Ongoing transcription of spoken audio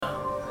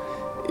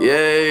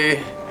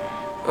Yay.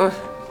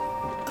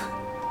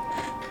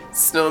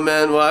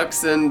 Snowman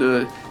walks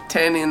into a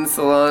tanning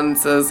salon and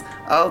says,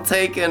 "I'll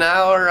take an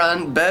hour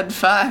on bed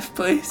 5,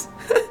 please."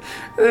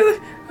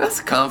 That's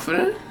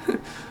confident.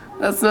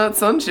 That's not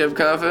Sunship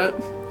confident.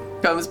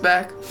 Comes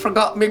back,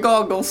 "Forgot me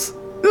goggles."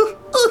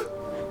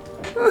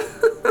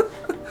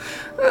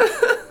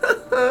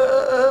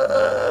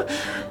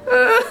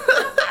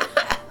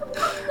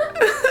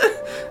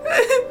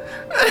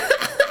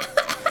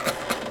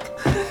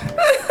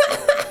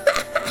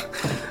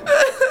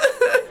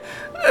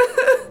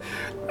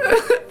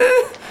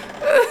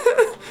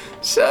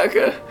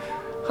 Shaka,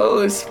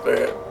 Holy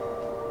Spirit.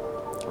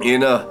 You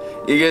know,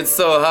 you get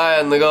so high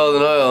on the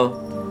golden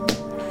oil,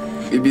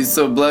 you'd be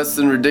so blessed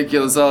and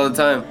ridiculous all the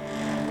time.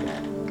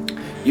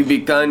 You'd be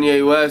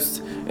Kanye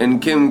West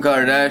and Kim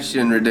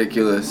Kardashian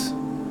ridiculous.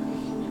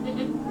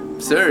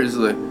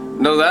 Seriously.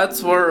 No,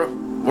 that's where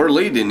we're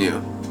leading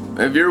you.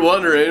 If you're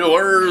wondering,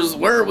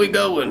 where are we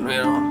going, you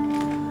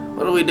know?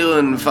 What are we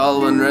doing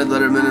following Red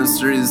Letter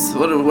Ministries?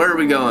 Where are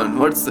we going?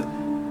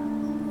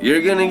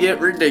 You're gonna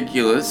get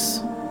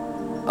ridiculous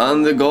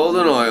on the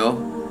golden oil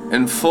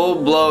in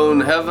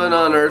full-blown heaven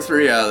on earth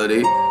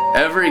reality.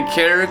 Every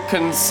care,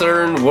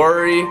 concern,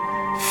 worry,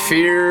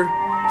 fear,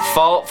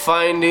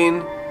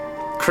 fault-finding,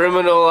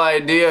 criminal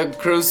idea,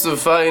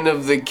 crucifying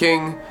of the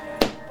King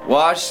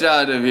washed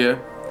out of you.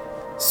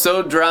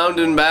 So drowned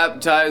and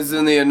baptized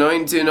in the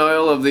anointing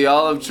oil of the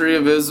olive tree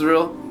of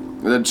Israel,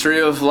 the tree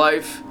of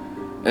life,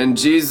 and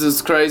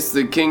Jesus Christ,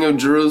 the King of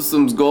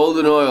Jerusalem's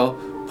golden oil,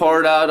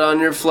 poured out on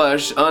your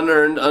flesh,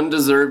 unearned,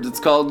 undeserved.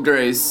 It's called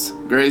grace.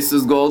 Grace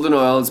is golden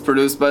oil. It's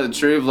produced by the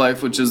tree of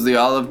life, which is the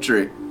olive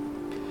tree.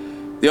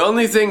 The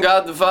only thing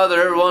God the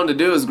Father ever wanted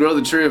to do is grow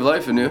the tree of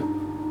life in you.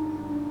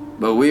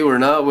 But we were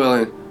not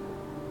willing.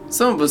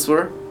 Some of us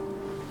were.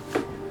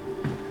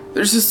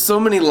 There's just so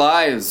many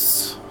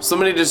lies, so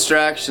many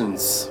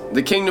distractions.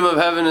 The kingdom of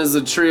heaven is the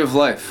tree of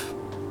life.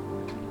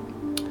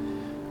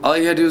 All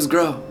you gotta do is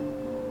grow.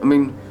 I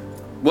mean,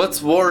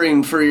 what's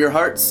warring for your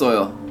heart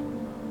soil?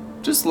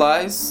 Just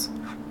lies,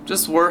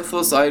 just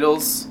worthless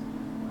idols,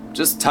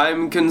 just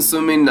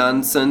time-consuming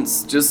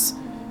nonsense, just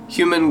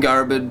human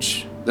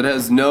garbage that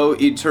has no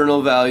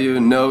eternal value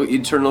and no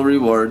eternal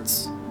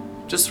rewards.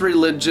 Just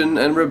religion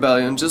and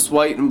rebellion, just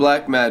white and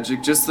black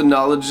magic, just the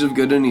knowledge of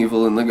good and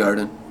evil in the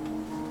garden.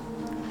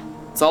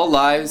 It's all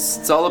lies,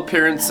 it's all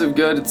appearance of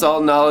good, it's all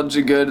knowledge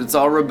of good, it's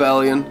all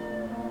rebellion.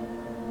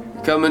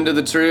 Come into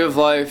the tree of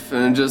life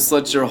and just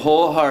let your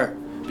whole heart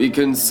be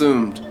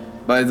consumed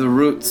by the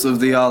roots of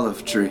the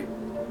olive tree.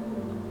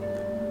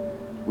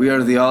 We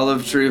are the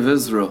olive tree of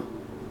Israel.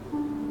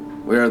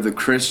 We are the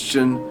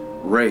Christian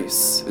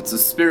race. It's a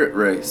spirit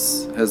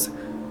race. It has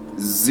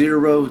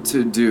zero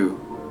to do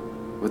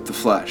with the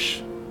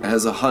flesh. It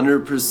has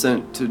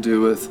 100% to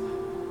do with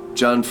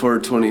John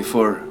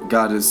 4:24.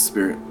 God is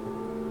spirit.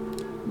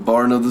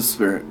 Born of the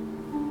Spirit.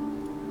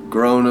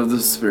 Grown of the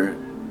Spirit.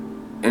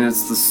 And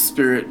it's the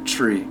spirit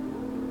tree.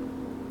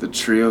 The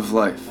tree of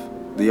life.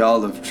 The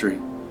olive tree.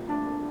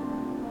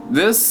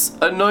 This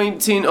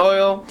anointing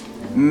oil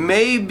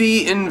may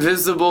be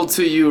invisible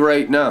to you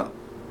right now,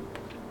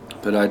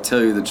 but I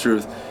tell you the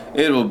truth,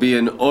 it will be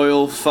an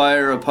oil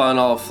fire upon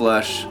all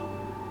flesh.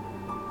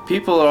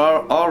 People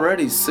are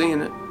already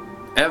seeing it.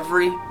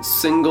 Every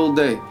single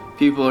day,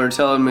 people are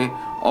telling me,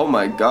 "Oh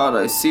my God,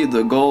 I see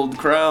the gold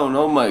crown.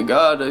 Oh my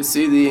God, I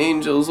see the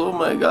angels. Oh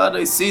my God,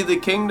 I see the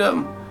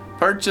kingdom.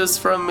 Purchase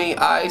from me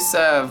eye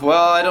salve."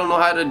 Well, I don't know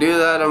how to do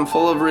that. I'm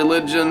full of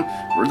religion.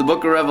 The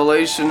book of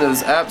Revelation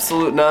is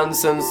absolute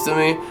nonsense to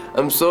me.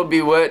 I'm so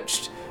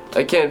bewitched.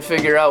 I can't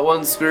figure out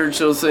one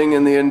spiritual thing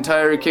in the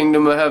entire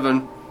kingdom of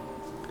heaven.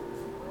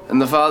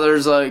 And the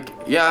Father's like,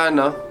 "Yeah, I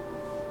know.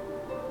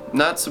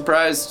 Not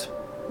surprised.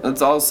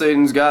 That's all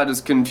Satan's got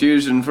is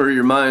confusion for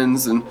your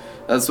minds, and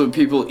that's what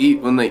people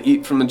eat when they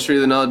eat from the tree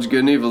of the knowledge of good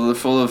and evil. They're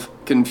full of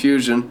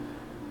confusion.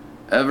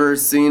 Ever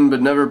seen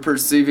but never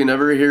perceiving,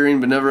 ever hearing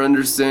but never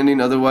understanding,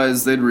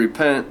 otherwise they'd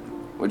repent,"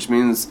 which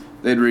means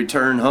they'd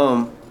return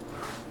home.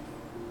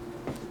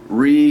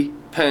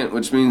 Repent,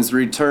 which means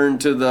return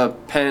to the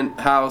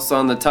penthouse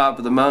on the top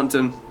of the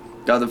mountain.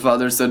 God the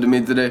Father said to me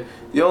today,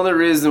 the only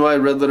reason why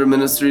Red Letter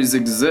Ministries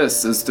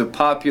exists is to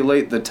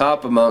populate the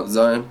top of Mount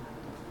Zion.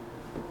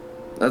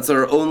 That's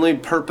our only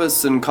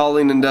purpose and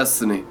calling and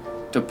destiny,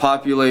 to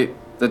populate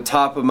the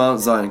top of Mount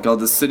Zion, called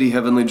the city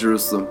heavenly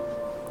Jerusalem.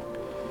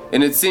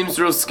 And it seems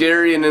real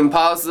scary and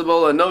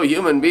impossible, and no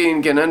human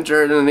being can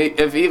enter it, and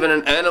if even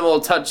an animal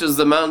touches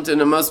the mountain,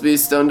 it must be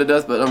stoned to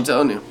death. But I'm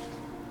telling you,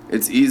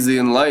 it's easy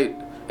and light.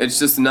 It's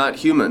just not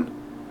human.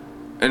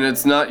 And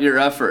it's not your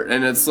effort.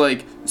 And it's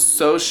like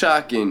so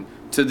shocking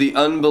to the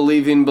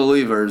unbelieving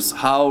believers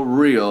how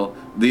real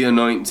the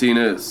anointing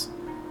is.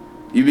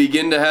 You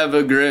begin to have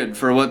a grid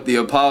for what the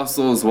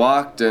apostles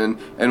walked in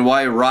and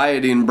why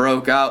rioting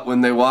broke out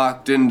when they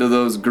walked into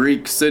those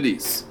Greek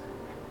cities.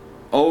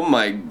 Oh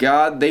my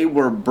God, they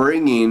were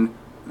bringing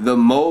the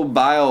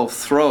mobile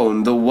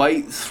throne, the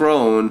white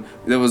throne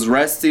that was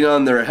resting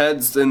on their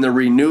heads and their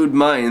renewed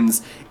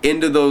minds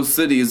into those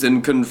cities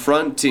and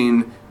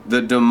confronting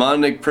the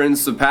demonic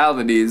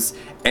principalities,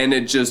 and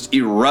it just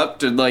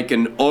erupted like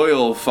an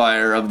oil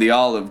fire of the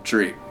olive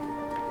tree.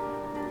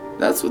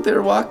 That's what they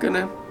were walking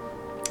in.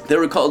 They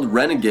were called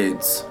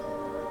renegades.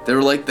 They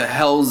were like the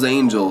Hell's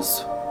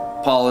Angels,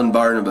 Paul and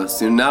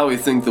Barnabas. Now we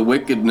think the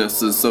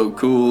wickedness is so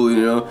cool,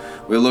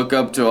 We look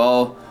up to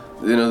all,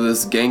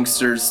 this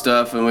gangster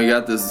stuff, and we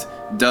got this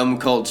dumb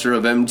culture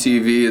of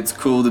MTV. It's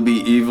cool to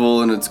be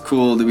evil, and it's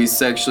cool to be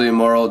sexually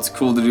immoral. It's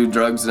cool to do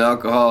drugs and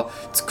alcohol.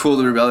 It's cool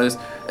to be rebellious.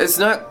 It's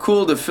not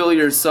cool to fill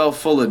yourself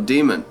full of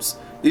demons.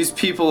 These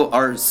people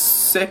are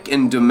sick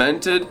and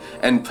demented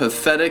and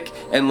pathetic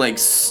and like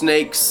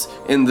snakes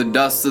in the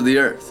dust of the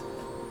earth.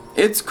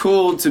 It's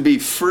cool to be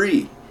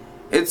free.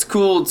 It's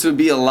cool to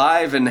be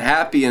alive and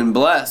happy and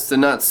blessed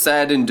and not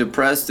sad and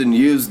depressed and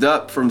used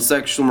up from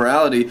sexual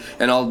morality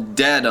and all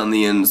dead on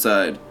the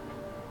inside.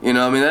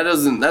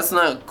 That's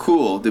not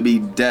cool to be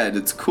dead.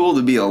 It's cool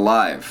to be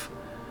alive.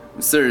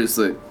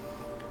 Seriously.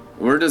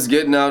 We're just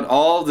getting out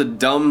all the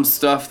dumb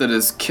stuff that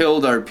has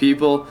killed our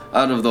people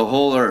out of the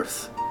whole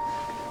earth.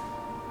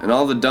 And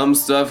all the dumb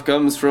stuff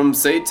comes from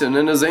Satan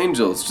and his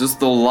angels. Just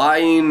the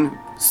lying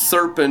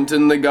serpent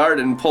in the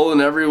garden pulling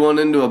everyone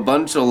into a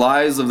bunch of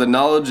lies of the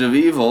knowledge of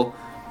evil.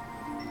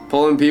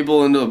 Pulling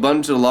people into a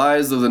bunch of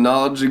lies of the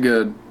knowledge of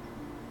good.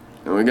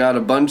 And we got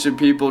a bunch of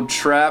people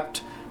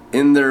trapped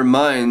in their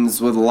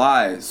minds with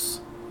lies.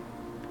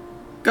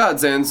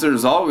 God's answer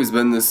has always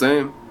been the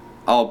same.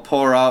 I'll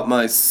pour out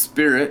my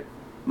spirit,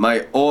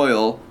 my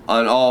oil,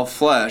 on all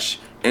flesh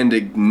and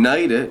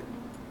ignite it.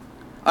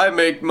 I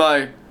make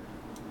my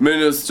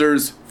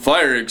ministers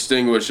fire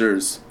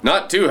extinguishers.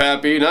 Not too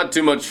happy, not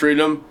too much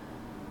freedom.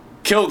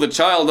 Kill the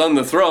child on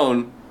the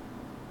throne.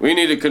 We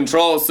need a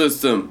control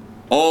system.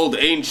 Old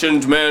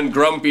ancient man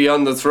grumpy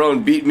on the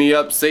throne, beat me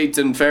up,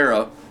 Satan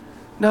Pharaoh.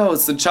 No,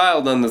 it's the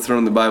child on the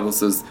throne, the Bible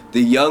says.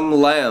 The young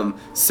lamb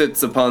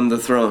sits upon the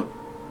throne.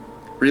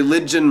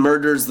 Religion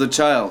murders the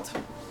child.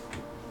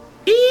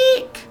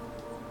 Eek!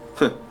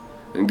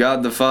 And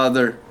God the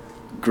Father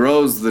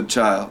grows the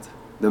child.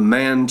 The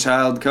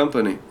man-child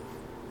company.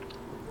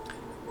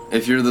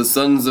 If you're the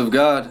sons of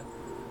God,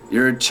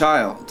 you're a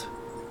child.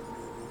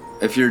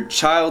 If your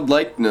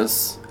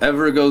childlikeness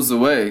ever goes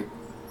away,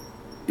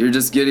 you're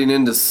just getting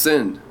into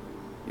sin.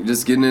 You're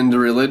just getting into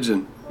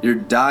religion. You're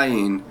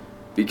dying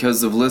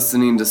because of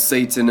listening to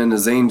Satan and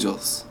his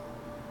angels.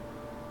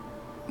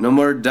 No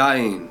more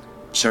dying,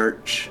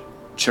 church.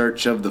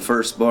 Church of the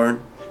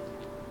firstborn.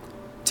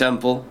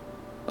 Temple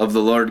of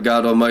the Lord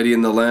God Almighty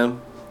and the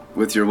Lamb,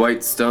 with your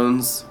white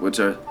stones, which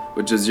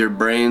is your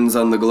brains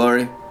on the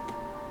glory.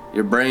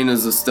 Your brain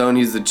is a stone.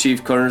 He's the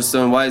chief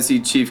cornerstone. Why is he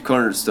chief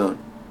cornerstone?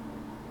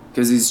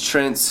 Because he's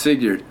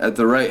transfigured at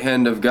the right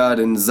hand of God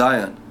in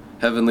Zion,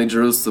 heavenly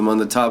Jerusalem on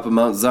the top of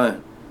Mount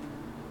Zion.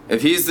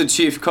 If he's the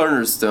chief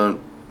cornerstone,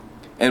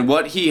 and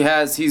what he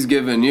has, he's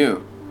given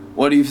you,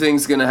 what do you think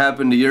is going to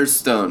happen to your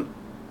stone?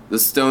 The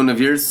stone of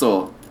your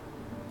soul.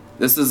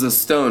 This is a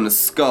stone, a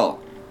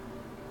skull.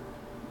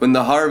 When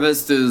the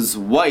harvest is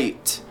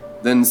white,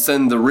 then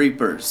send the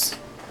reapers.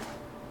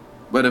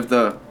 But if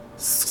the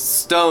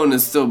stone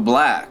is still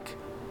black,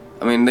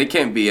 they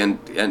can't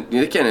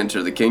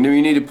enter the kingdom.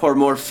 You need to pour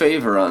more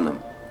favor on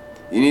them.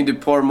 You need to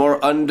pour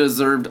more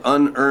undeserved,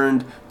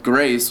 unearned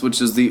grace, which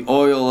is the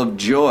oil of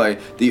joy,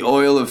 the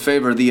oil of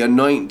favor, the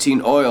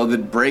anointing oil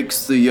that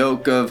breaks the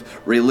yoke of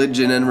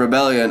religion and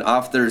rebellion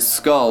off their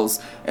skulls,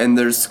 and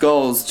their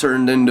skulls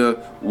turned into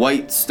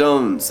white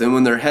stones. And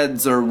when their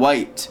heads are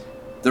white,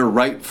 they're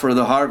ripe for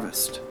the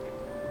harvest.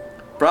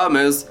 Problem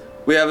is,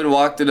 we haven't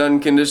walked in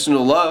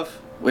unconditional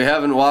love. We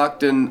haven't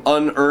walked in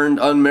unearned,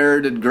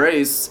 unmerited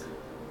grace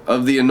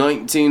of the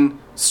anointing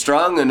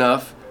strong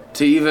enough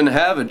to even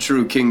have a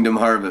true kingdom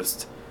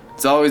harvest.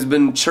 It's always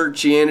been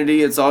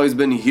churchianity. It's always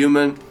been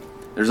human.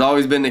 There's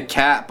always been a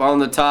cap on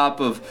the top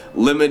of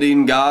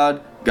limiting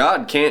God.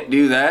 God can't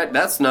do that.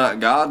 That's not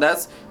God.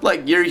 That's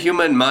like your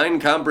human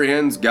mind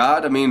comprehends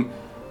God.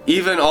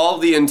 Even all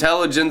the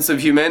intelligence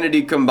of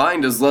humanity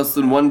combined is less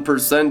than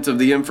 1% of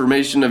the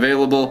information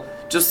available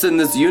just in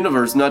this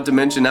universe, not to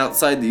mention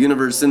outside the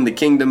universe in the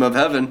kingdom of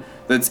heaven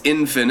that's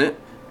infinite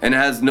and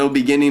has no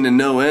beginning and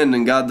no end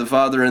in God the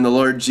Father and the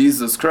Lord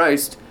Jesus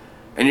Christ.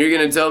 And you're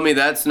going to tell me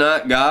that's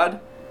not God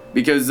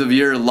because of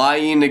your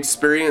lying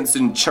experience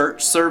in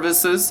church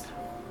services?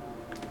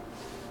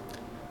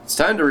 It's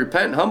time to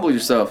repent and humble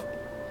yourself.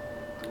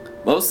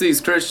 Most of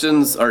these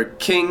Christians are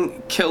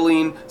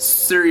king-killing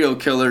serial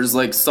killers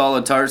like Saul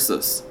of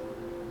Tarsus.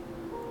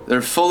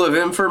 They're full of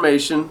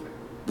information,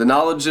 the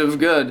knowledge of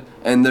good,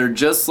 and they're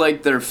just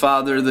like their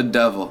father, the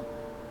devil.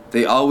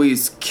 They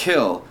always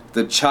kill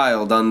the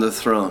child on the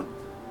throne.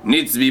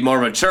 Needs to be more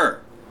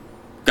mature.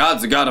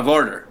 God's a God of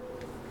order.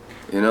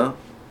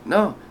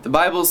 No. The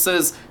Bible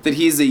says that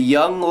he's a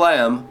young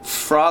lamb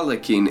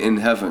frolicking in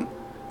heaven,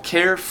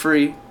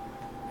 carefree,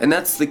 and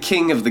that's the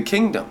king of the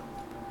kingdom.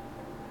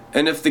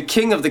 And if the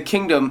king of the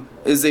kingdom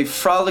is a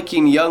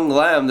frolicking young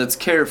lamb that's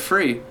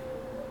carefree,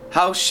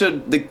 how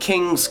should the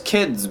king's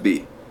kids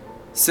be,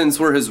 since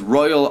we're his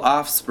royal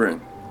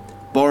offspring,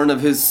 born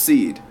of his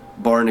seed,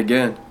 born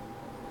again?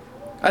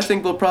 I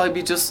think we'll probably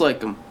be just like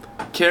them.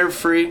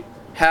 Carefree,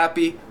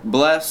 happy,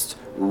 blessed,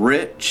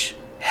 rich,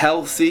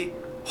 healthy,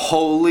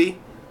 holy,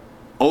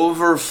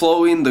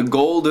 overflowing the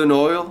golden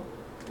oil,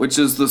 which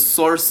is the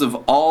source of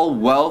all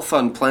wealth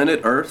on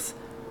planet Earth,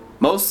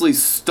 mostly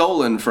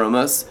stolen from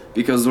us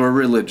because we're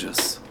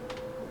religious.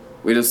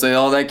 We just say,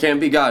 oh, that can't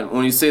be God.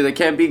 When you say that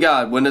can't be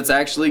God, when it's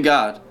actually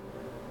God,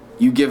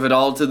 you give it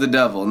all to the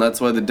devil, and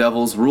that's why the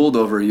devil's ruled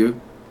over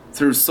you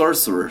through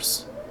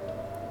sorcerers.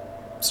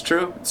 It's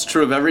true. It's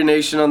true of every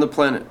nation on the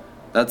planet.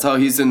 That's how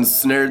he's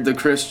ensnared the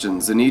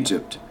Christians in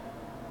Egypt,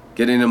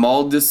 getting them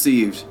all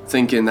deceived,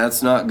 thinking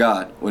that's not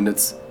God, when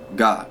it's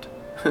God.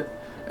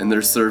 And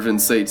they're serving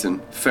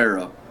Satan,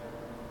 Pharaoh,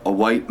 a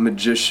white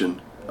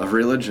magician of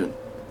religion.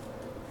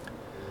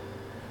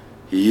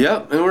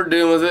 Yep, and we're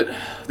dealing with it.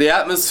 The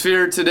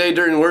atmosphere today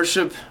during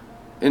worship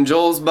in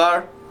Joel's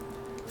bar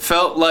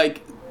felt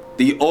like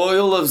the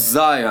oil of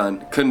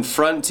Zion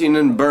confronting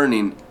and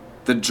burning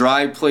the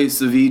dry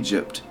place of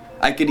Egypt.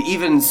 I could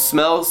even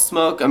smell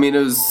smoke. I mean, it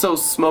was so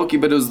smoky,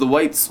 but it was the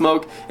white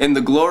smoke, and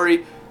the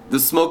glory, the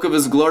smoke of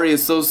his glory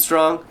is so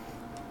strong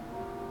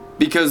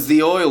because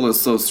the oil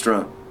is so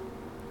strong.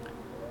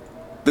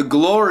 The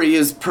glory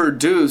is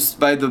produced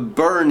by the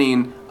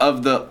burning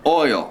of the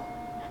oil.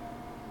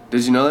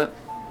 Did you know that?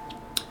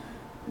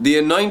 The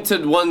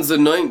anointed one's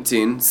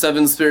anointing,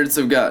 7 spirits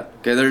of God.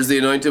 Okay, there's the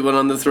anointed one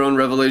on the throne,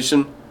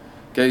 Revelation.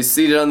 Okay,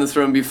 seated on the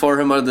throne, before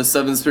him are the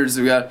 7 spirits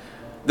of God.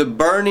 The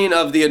burning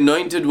of the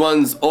anointed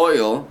one's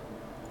oil,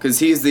 because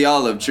he's the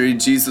olive tree,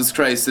 Jesus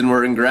Christ, and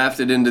we're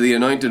engrafted into the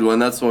anointed one.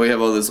 That's why we have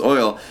all this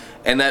oil.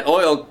 And that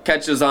oil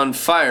catches on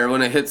fire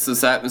when it hits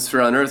this atmosphere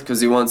on earth,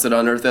 because he wants it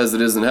on earth as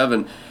it is in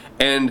heaven.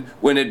 And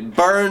when it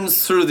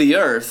burns through the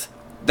earth,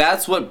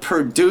 that's what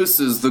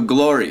produces the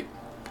glory.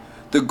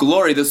 The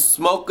glory, the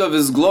smoke of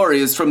his glory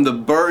is from the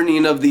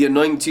burning of the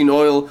anointing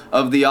oil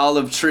of the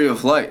olive tree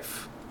of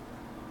life.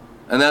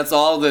 And that's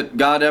all that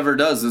God ever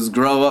does, is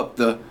grow up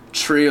the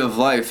tree of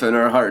life in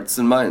our hearts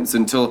and minds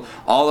until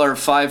all our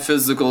 5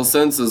 physical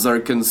senses are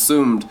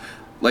consumed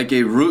like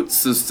a root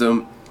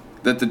system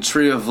that the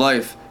tree of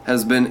life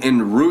has been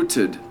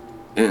enrooted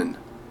in,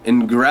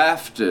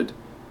 engrafted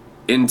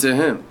into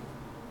him,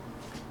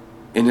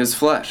 in his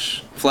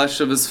flesh, flesh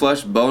of his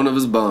flesh, bone of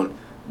his bone,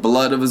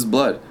 blood of his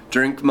blood.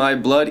 Drink my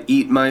blood,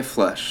 eat my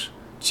flesh.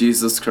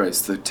 Jesus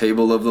Christ, the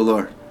table of the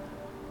Lord.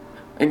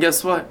 And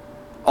guess what?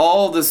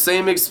 All the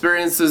same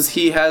experiences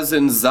he has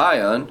in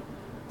Zion,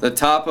 the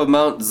top of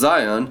Mount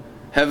Zion,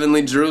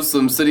 heavenly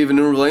Jerusalem, city of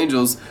innumerable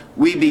angels,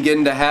 we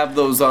begin to have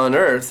those on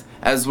earth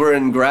as we're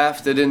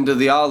engrafted into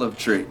the olive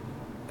tree.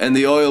 And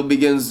the oil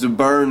begins to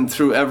burn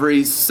through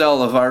every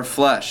cell of our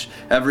flesh,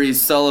 every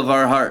cell of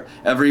our heart,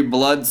 every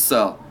blood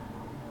cell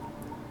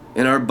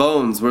in our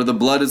bones where the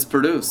blood is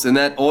produced. And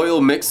that oil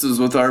mixes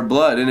with our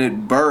blood and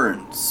it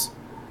burns.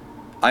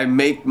 I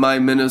make my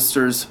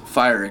ministers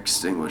fire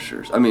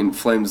extinguishers. I mean,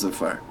 flames of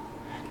fire.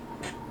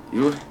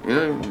 You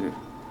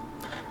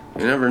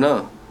never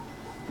know.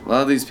 A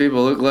lot of these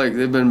people look like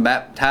they've been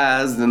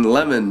baptized in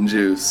lemon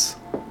juice.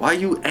 Why are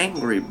you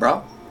angry, bro?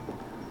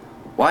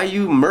 Why are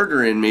you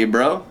murdering me,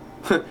 bro?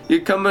 You're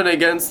coming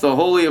against the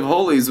Holy of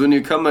Holies when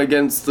you come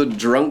against the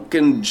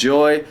drunken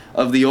joy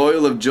of the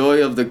oil of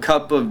joy, of the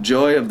cup of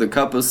joy, of the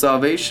cup of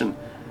salvation.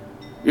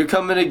 You're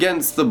coming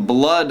against the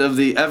blood of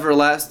the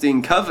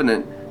everlasting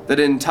covenant that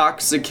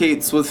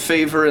intoxicates with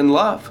favor and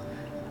love.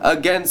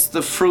 Against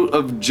the fruit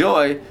of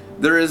joy,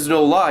 there is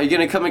no law. You're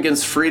going to come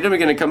against freedom? You're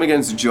going to come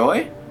against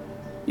joy?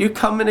 You're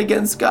coming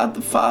against God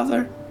the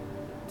Father?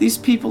 These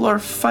people are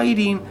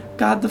fighting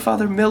God the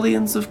Father,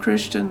 millions of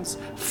Christians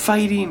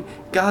fighting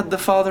God the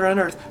Father on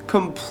earth,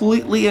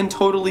 completely and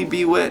totally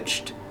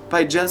bewitched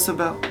by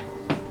Jezebel.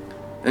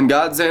 And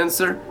God's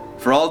answer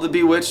for all the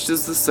bewitched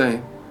is the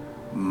same.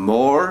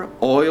 More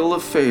oil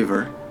of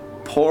favor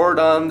poured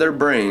on their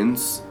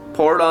brains,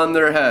 poured on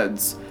their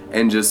heads,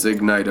 and just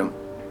ignite them.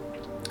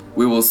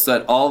 We will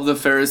set all the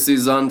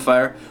Pharisees on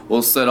fire.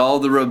 We'll set all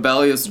the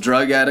rebellious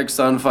drug addicts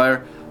on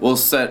fire. We'll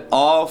set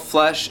all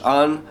flesh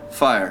on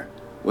fire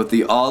with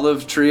the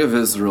olive tree of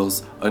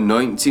Israel's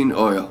anointing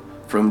oil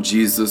from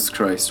Jesus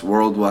Christ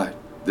worldwide.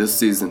 This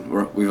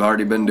season, we've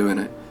already been doing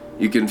it.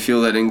 You can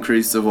feel that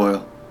increase of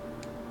oil.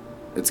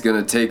 It's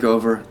going to take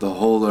over the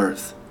whole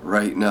earth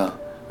right now.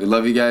 We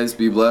love you guys.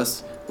 Be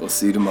blessed. We'll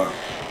see you tomorrow.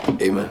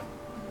 Amen.